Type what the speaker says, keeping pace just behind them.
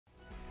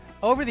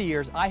Over the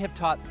years, I have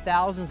taught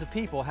thousands of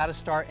people how to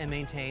start and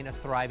maintain a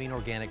thriving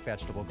organic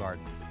vegetable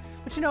garden.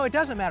 But you know, it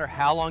doesn't matter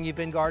how long you've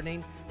been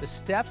gardening, the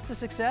steps to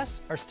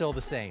success are still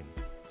the same.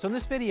 So in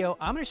this video,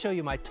 I'm going to show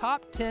you my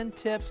top 10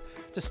 tips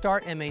to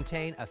start and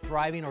maintain a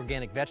thriving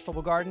organic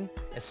vegetable garden,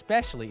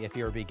 especially if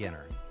you're a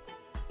beginner.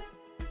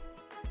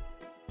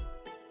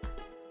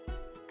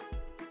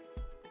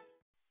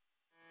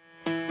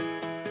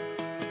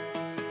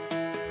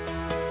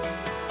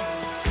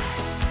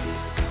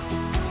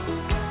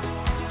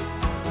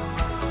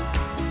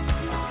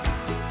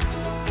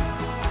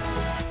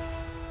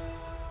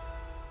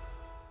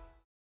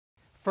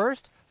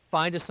 First,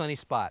 find a sunny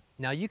spot.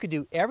 Now you could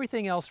do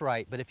everything else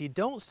right, but if you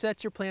don't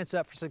set your plants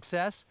up for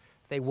success,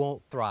 they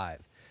won't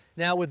thrive.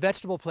 Now with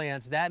vegetable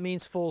plants, that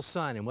means full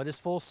sun. And what is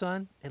full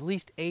sun? At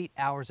least 8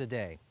 hours a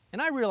day.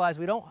 And I realize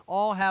we don't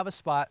all have a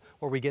spot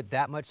where we get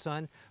that much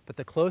sun, but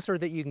the closer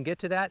that you can get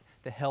to that,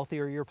 the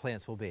healthier your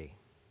plants will be.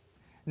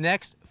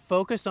 Next,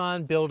 focus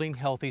on building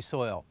healthy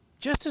soil.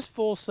 Just as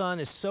full sun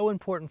is so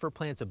important for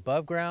plants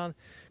above ground,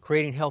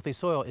 creating healthy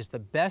soil is the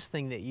best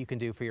thing that you can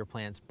do for your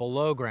plants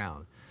below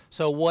ground.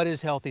 So what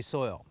is healthy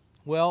soil?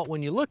 Well,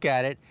 when you look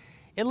at it,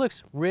 it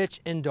looks rich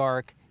and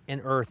dark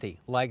and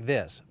earthy like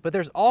this. But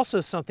there's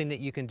also something that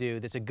you can do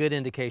that's a good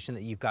indication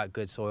that you've got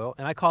good soil,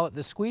 and I call it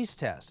the squeeze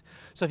test.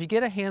 So if you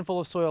get a handful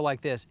of soil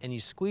like this and you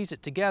squeeze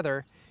it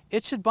together,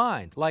 it should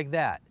bind like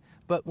that.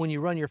 But when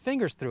you run your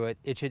fingers through it,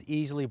 it should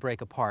easily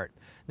break apart.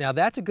 Now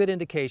that's a good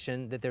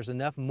indication that there's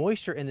enough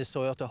moisture in the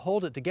soil to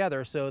hold it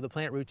together so the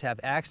plant roots have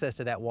access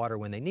to that water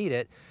when they need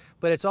it,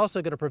 but it's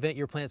also going to prevent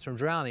your plants from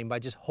drowning by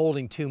just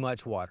holding too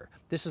much water.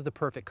 This is the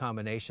perfect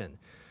combination.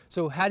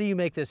 So how do you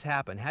make this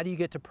happen? How do you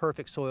get to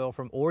perfect soil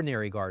from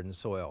ordinary garden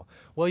soil?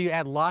 Well, you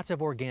add lots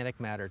of organic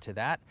matter to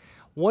that.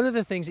 One of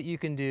the things that you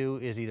can do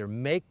is either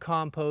make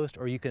compost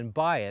or you can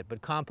buy it,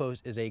 but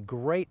compost is a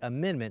great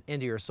amendment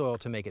into your soil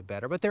to make it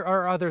better. But there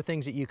are other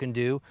things that you can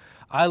do.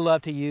 I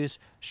love to use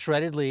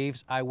shredded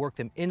leaves. I work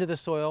them into the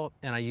soil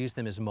and I use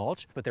them as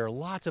mulch, but there are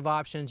lots of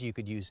options. You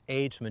could use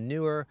aged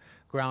manure,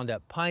 ground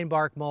up pine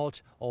bark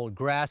mulch, old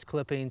grass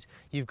clippings.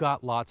 You've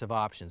got lots of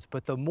options.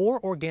 But the more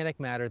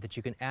organic matter that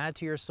you can add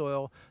to your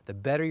soil, the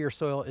better your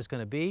soil is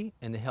going to be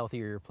and the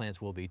healthier your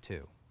plants will be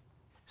too.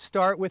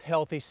 Start with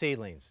healthy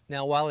seedlings.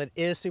 Now, while it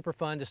is super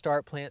fun to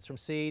start plants from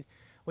seed,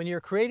 when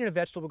you're creating a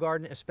vegetable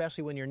garden,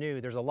 especially when you're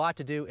new, there's a lot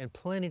to do and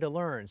plenty to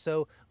learn.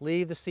 So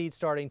leave the seed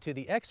starting to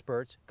the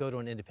experts, go to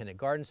an independent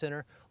garden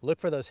center,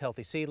 look for those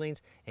healthy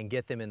seedlings and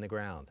get them in the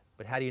ground.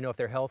 But how do you know if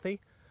they're healthy?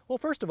 Well,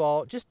 first of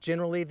all, just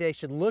generally they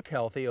should look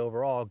healthy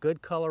overall.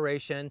 Good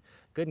coloration,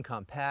 good and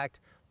compact,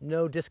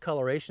 no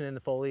discoloration in the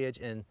foliage,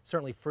 and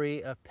certainly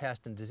free of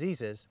pests and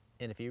diseases.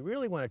 And if you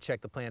really want to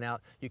check the plant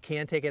out, you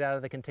can take it out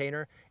of the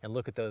container and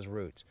look at those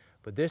roots.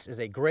 But this is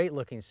a great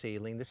looking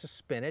seedling. This is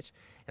spinach,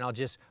 and I'll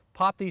just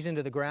pop these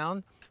into the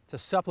ground to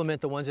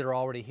supplement the ones that are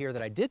already here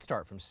that I did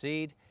start from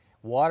seed,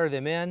 water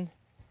them in,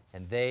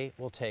 and they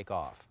will take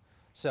off.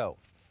 So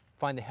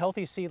find the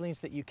healthy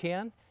seedlings that you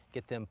can,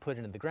 get them put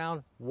into the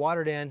ground,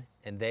 watered in,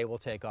 and they will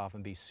take off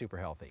and be super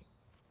healthy.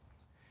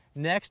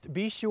 Next,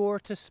 be sure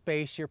to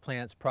space your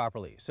plants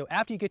properly. So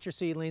after you get your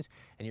seedlings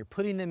and you're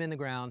putting them in the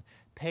ground,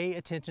 pay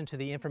attention to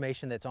the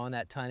information that's on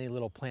that tiny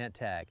little plant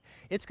tag.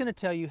 It's going to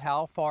tell you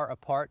how far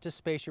apart to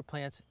space your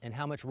plants and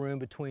how much room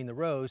between the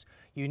rows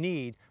you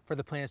need for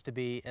the plants to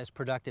be as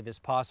productive as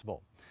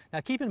possible.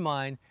 Now keep in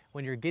mind,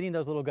 when you're getting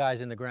those little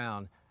guys in the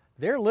ground,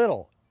 they're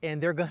little and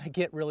they're going to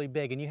get really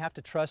big, and you have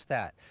to trust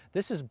that.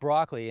 This is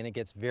broccoli and it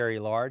gets very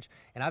large,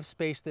 and I've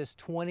spaced this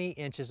 20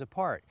 inches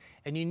apart.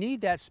 And you need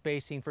that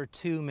spacing for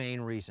two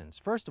main reasons.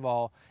 First of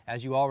all,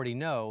 as you already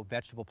know,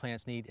 vegetable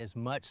plants need as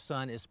much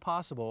sun as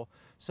possible,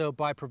 so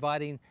by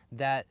providing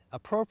that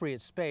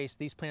appropriate space,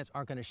 these plants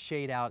aren't going to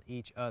shade out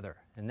each other,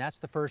 and that's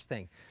the first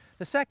thing.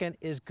 The second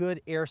is good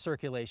air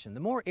circulation. The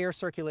more air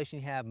circulation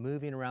you have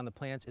moving around the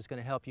plants is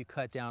going to help you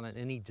cut down on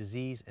any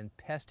disease and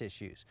pest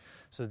issues.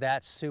 So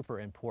that's super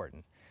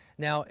important.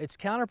 Now, it's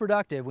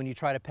counterproductive when you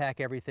try to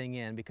pack everything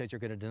in because you're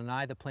going to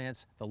deny the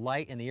plants the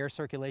light and the air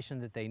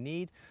circulation that they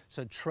need.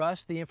 So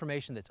trust the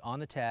information that's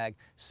on the tag,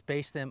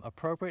 space them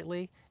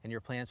appropriately, and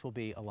your plants will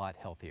be a lot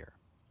healthier.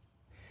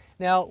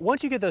 Now,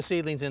 once you get those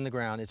seedlings in the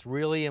ground, it's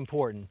really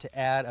important to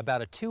add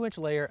about a 2-inch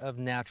layer of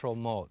natural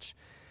mulch.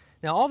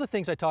 Now, all the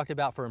things I talked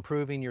about for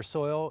improving your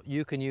soil,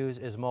 you can use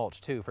as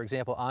mulch too. For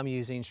example, I'm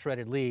using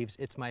shredded leaves.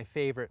 It's my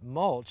favorite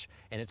mulch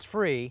and it's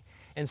free.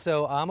 And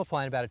so I'm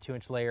applying about a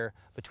 2-inch layer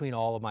between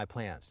all of my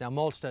plants. Now,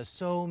 mulch does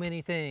so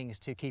many things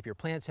to keep your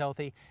plants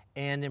healthy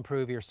and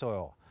improve your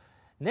soil.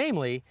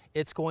 Namely,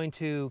 it's going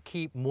to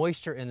keep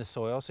moisture in the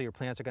soil, so your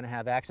plants are going to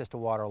have access to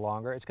water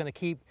longer. It's going to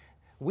keep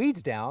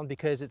weeds down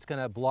because it's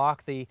going to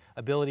block the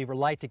ability for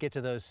light to get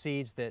to those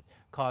seeds that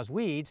cause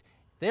weeds.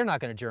 They're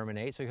not going to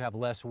germinate, so you have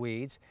less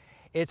weeds.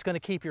 It's going to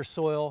keep your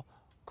soil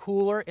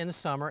cooler in the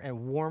summer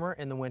and warmer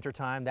in the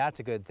wintertime.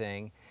 That's a good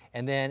thing.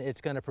 And then it's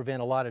going to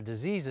prevent a lot of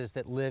diseases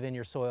that live in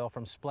your soil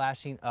from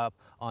splashing up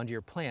onto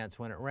your plants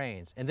when it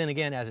rains. And then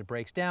again, as it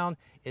breaks down,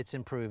 it's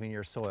improving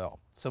your soil.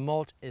 So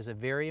mulch is a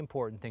very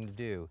important thing to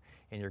do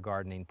in your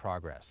gardening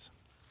progress.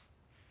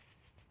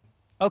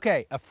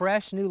 Okay, a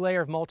fresh new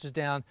layer of mulch is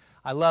down.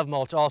 I love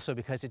mulch also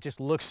because it just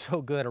looks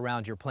so good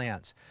around your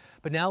plants.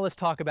 But now let's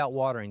talk about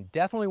watering.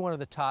 Definitely one of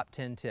the top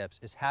 10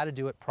 tips is how to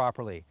do it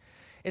properly.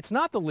 It's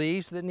not the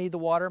leaves that need the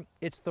water,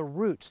 it's the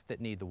roots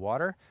that need the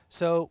water.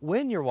 So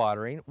when you're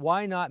watering,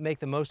 why not make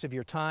the most of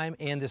your time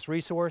and this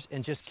resource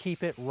and just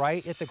keep it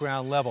right at the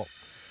ground level?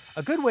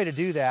 A good way to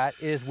do that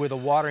is with a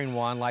watering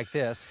wand like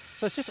this.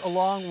 So it's just a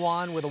long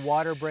wand with a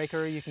water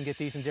breaker. You can get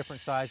these in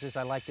different sizes.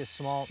 I like this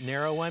small,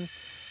 narrow one.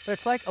 But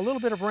it's like a little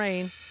bit of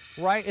rain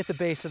right at the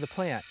base of the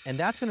plant. And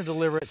that's going to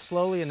deliver it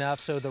slowly enough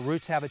so the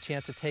roots have a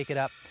chance to take it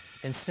up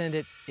and send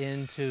it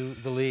into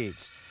the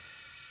leaves.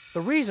 The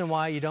reason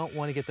why you don't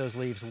want to get those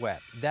leaves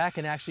wet, that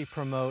can actually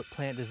promote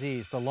plant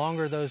disease. The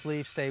longer those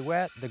leaves stay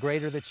wet, the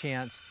greater the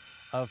chance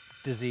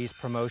of disease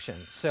promotion.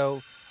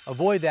 So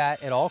avoid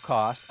that at all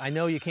costs. I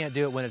know you can't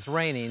do it when it's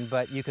raining,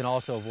 but you can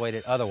also avoid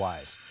it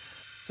otherwise.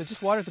 So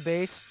just water at the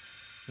base,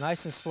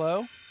 nice and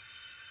slow.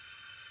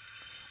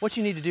 What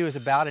you need to do is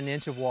about 1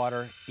 inch of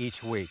water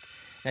each week.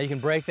 Now you can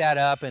break that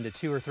up into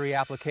 2 or 3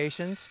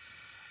 applications,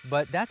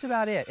 but that's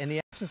about it. In the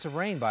absence of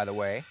rain, by the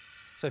way,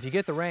 so if you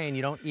get the rain,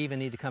 you don't even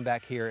need to come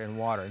back here and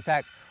water. In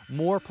fact,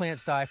 more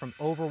plants die from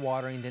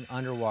overwatering than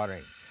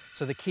underwatering.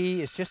 So the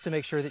key is just to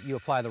make sure that you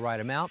apply the right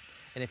amount.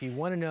 And if you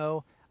want to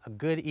know a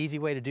good, easy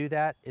way to do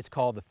that, it's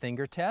called the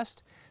finger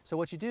test. So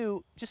what you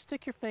do, just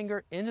stick your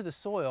finger into the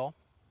soil,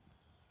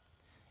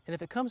 and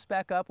if it comes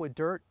back up with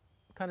dirt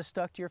kind of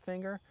stuck to your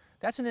finger,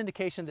 that's an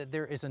indication that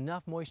there is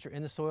enough moisture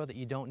in the soil that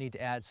you don't need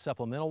to add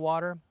supplemental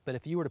water. But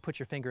if you were to put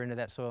your finger into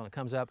that soil and it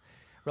comes up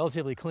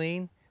relatively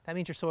clean, that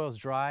means your soil is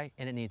dry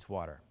and it needs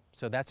water.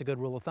 So that's a good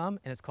rule of thumb,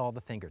 and it's called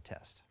the finger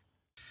test.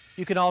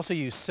 You can also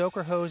use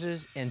soaker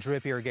hoses and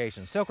drip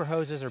irrigation. Soaker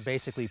hoses are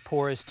basically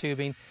porous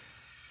tubing.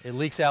 It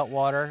leaks out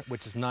water,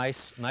 which is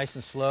nice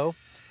and slow.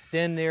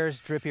 Then there's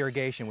drip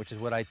irrigation, which is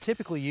what I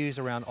typically use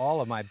around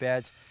all of my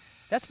beds.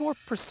 That's more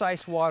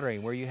precise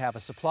watering, where you have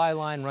a supply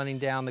line running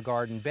down the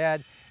garden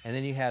bed, and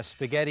then you have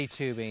spaghetti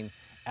tubing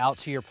out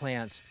to your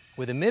plants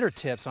with emitter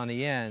tips on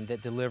the end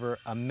that deliver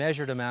a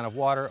measured amount of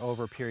water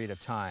over a period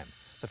of time.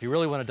 So if you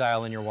really want to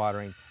dial in your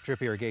watering,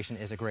 drip irrigation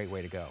is a great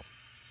way to go.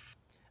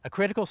 A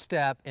critical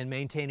step in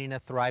maintaining a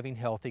thriving,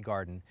 healthy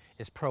garden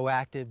is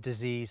proactive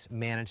disease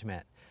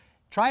management.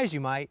 Try as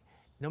you might,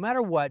 no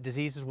matter what,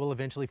 diseases will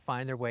eventually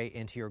find their way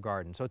into your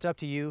garden. So it's up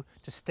to you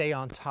to stay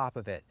on top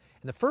of it.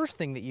 And the first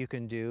thing that you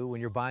can do when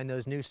you're buying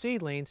those new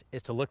seedlings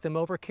is to look them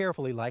over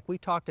carefully like we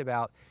talked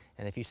about.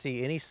 And if you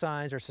see any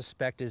signs or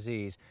suspect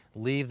disease,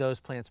 leave those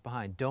plants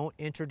behind. Don't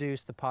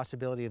introduce the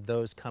possibility of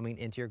those coming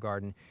into your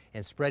garden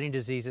and spreading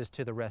diseases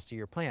to the rest of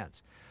your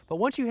plants. But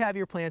once you have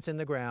your plants in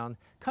the ground,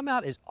 come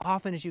out as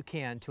often as you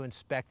can to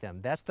inspect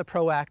them. That's the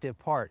proactive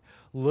part.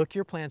 Look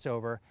your plants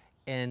over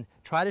and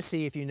try to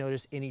see if you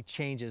notice any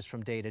changes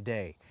from day to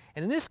day.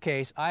 And in this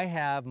case, I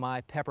have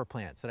my pepper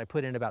plants that I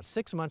put in about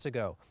 6 months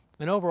ago.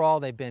 And overall,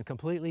 they've been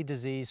completely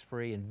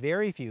disease-free and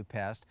very few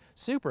pests,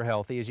 super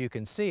healthy as you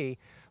can see,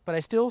 but I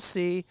still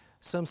see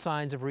some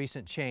signs of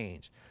recent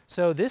change.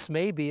 So this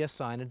may be a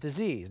sign of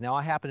disease. Now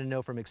I happen to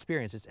know from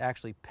experience it's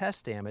actually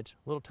pest damage,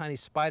 little tiny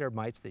spider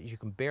mites that you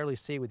can barely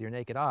see with your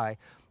naked eye,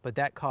 but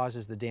that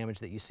causes the damage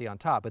that you see on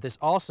top. But this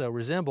also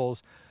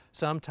resembles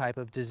some type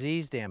of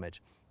disease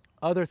damage.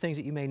 Other things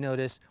that you may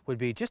notice would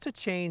be just a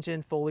change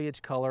in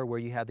foliage color where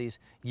you have these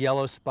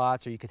yellow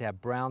spots, or you could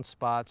have brown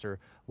spots, or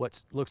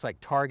what looks like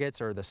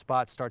targets, or the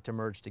spots start to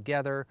merge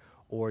together,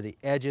 or the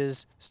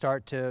edges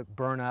start to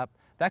burn up.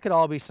 That could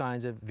all be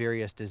signs of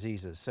various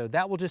diseases. So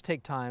that will just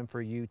take time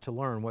for you to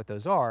learn what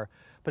those are.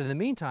 But in the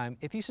meantime,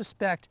 if you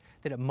suspect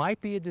that it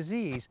might be a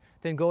disease,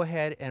 then go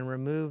ahead and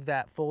remove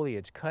that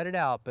foliage, cut it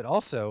out, but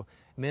also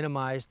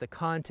minimize the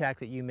contact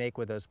that you make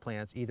with those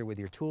plants, either with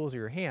your tools or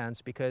your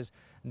hands, because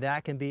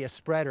that can be a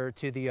spreader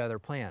to the other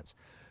plants.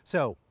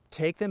 So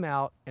take them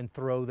out and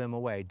throw them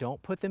away.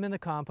 Don't put them in the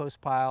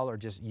compost pile or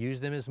just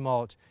use them as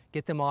mulch.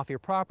 Get them off your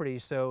property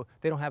so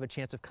they don't have a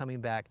chance of coming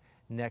back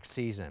next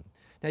season.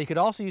 Now you could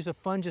also use a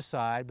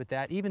fungicide, but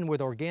that, even with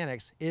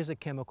organics, is a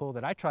chemical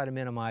that I try to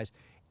minimize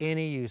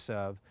any use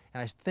of,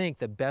 and I think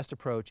the best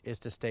approach is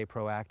to stay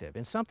proactive.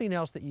 And something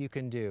else that you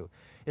can do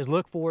is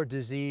look for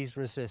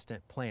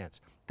disease-resistant plants.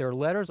 There are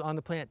letters on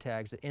the plant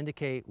tags that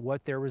indicate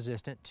what they're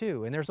resistant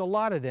to, and there's a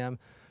lot of them,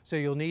 so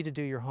you'll need to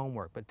do your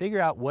homework. But figure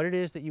out what it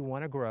is that you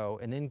want to grow,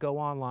 and then go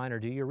online or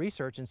do your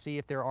research and see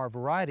if there are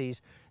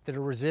varieties that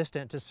are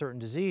resistant to certain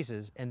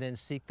diseases, and then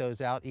seek those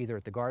out either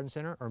at the garden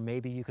center or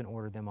maybe you can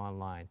order them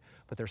online.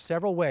 But there are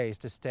several ways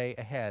to stay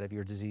ahead of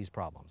your disease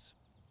problems.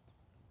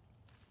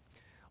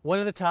 One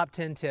of the top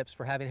 10 tips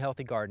for having a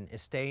healthy garden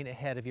is staying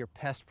ahead of your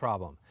pest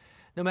problem.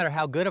 No matter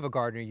how good of a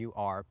gardener you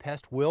are,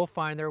 pests will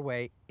find their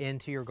way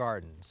into your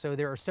garden. So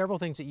there are several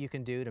things that you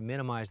can do to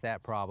minimize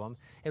that problem.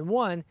 And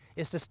one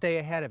is to stay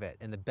ahead of it.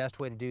 And the best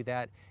way to do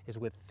that is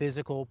with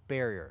physical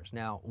barriers.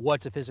 Now,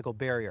 what's a physical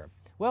barrier?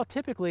 Well,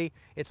 typically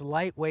it's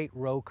lightweight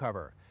row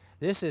cover.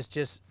 This is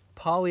just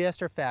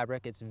polyester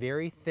fabric. It's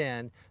very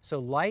thin, so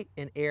light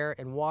and air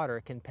and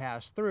water can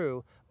pass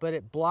through, but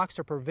it blocks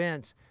or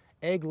prevents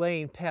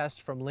egg-laying pests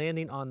from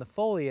landing on the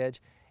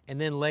foliage and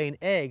then laying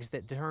eggs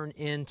that turn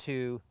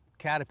into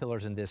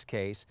caterpillars in this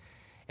case.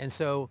 And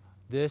so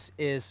this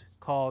is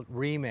called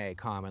remay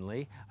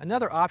commonly.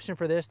 Another option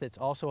for this that's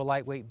also a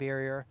lightweight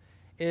barrier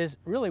is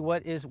really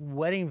what is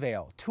wedding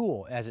veil,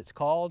 tulle as it's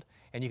called,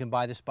 and you can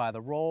buy this by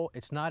the roll.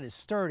 It's not as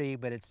sturdy,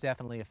 but it's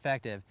definitely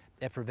effective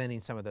at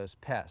preventing some of those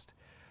pests.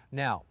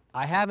 Now,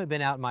 I haven't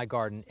been out in my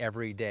garden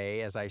every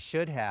day as I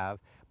should have,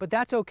 but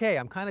that's okay.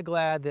 I'm kind of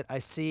glad that I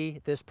see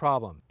this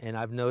problem, and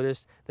I've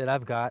noticed that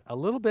I've got a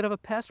little bit of a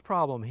pest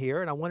problem here,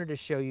 and I wanted to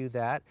show you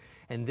that.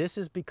 And this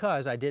is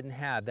because I didn't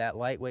have that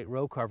lightweight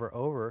row cover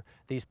over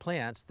these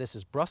plants. This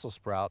is Brussels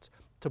sprouts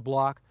to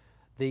block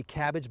the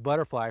cabbage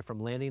butterfly from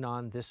landing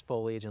on this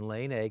foliage and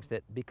laying eggs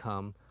that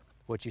become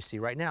what you see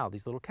right now,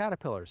 these little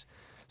caterpillars.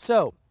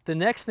 So the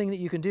next thing that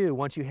you can do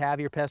once you have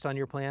your pest on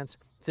your plants,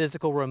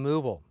 physical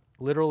removal.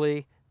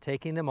 Literally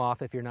taking them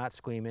off if you're not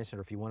squeamish or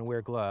if you want to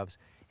wear gloves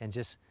and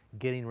just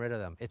getting rid of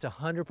them. It's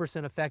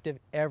 100% effective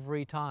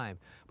every time,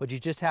 but you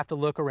just have to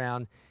look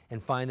around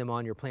and find them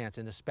on your plants,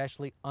 and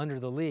especially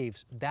under the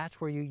leaves. That's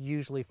where you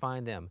usually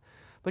find them.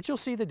 But you'll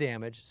see the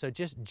damage, so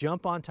just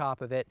jump on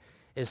top of it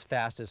as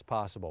fast as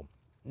possible.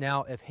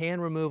 Now, if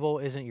hand removal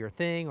isn't your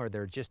thing or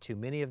there are just too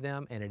many of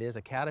them and it is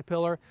a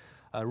caterpillar,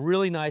 a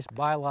really nice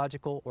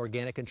biological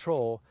organic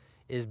control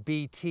is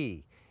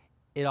BT.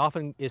 It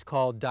often is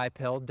called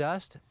dipel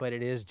dust, but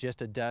it is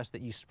just a dust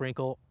that you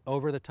sprinkle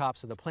over the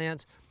tops of the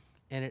plants,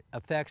 and it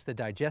affects the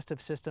digestive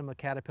system of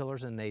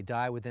caterpillars and they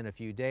die within a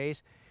few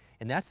days.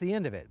 And that's the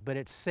end of it, but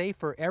it's safe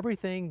for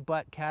everything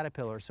but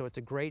caterpillars, so it's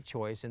a great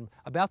choice and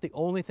about the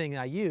only thing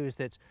I use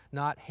that's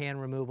not hand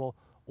removal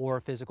or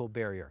a physical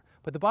barrier.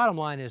 But the bottom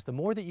line is the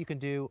more that you can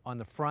do on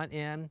the front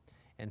end,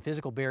 and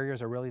physical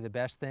barriers are really the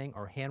best thing,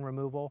 or hand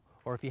removal,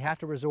 or if you have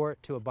to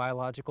resort to a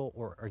biological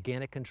or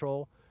organic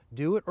control,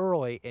 do it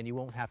early and you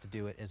won't have to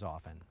do it as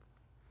often.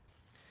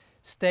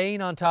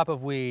 Staying on top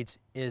of weeds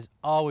is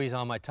always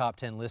on my top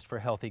 10 list for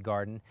a healthy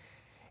garden.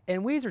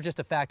 And weeds are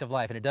just a fact of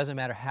life, and it doesn't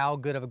matter how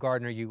good of a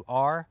gardener you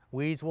are,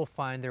 weeds will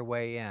find their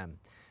way in.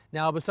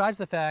 Now, besides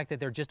the fact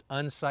that they're just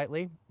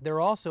unsightly, they're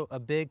also a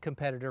big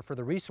competitor for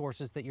the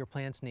resources that your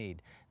plants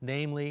need,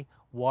 namely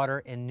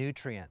water and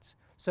nutrients.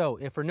 So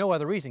if for no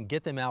other reason,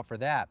 get them out for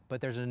that.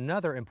 But there's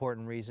another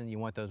important reason you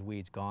want those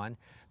weeds gone.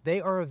 They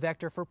are a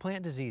vector for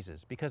plant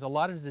diseases because a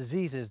lot of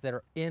diseases that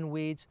are in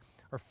weeds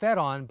are fed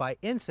on by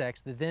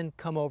insects that then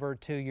come over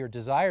to your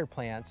desired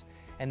plants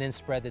and then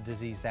spread the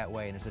disease that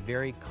way. And it's a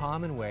very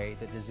common way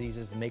that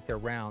diseases make their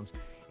rounds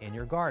in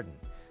your garden.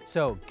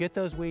 So get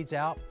those weeds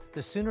out.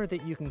 The sooner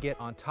that you can get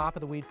on top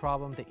of the weed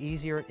problem, the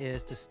easier it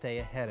is to stay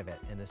ahead of it.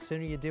 And the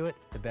sooner you do it,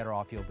 the better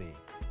off you'll be.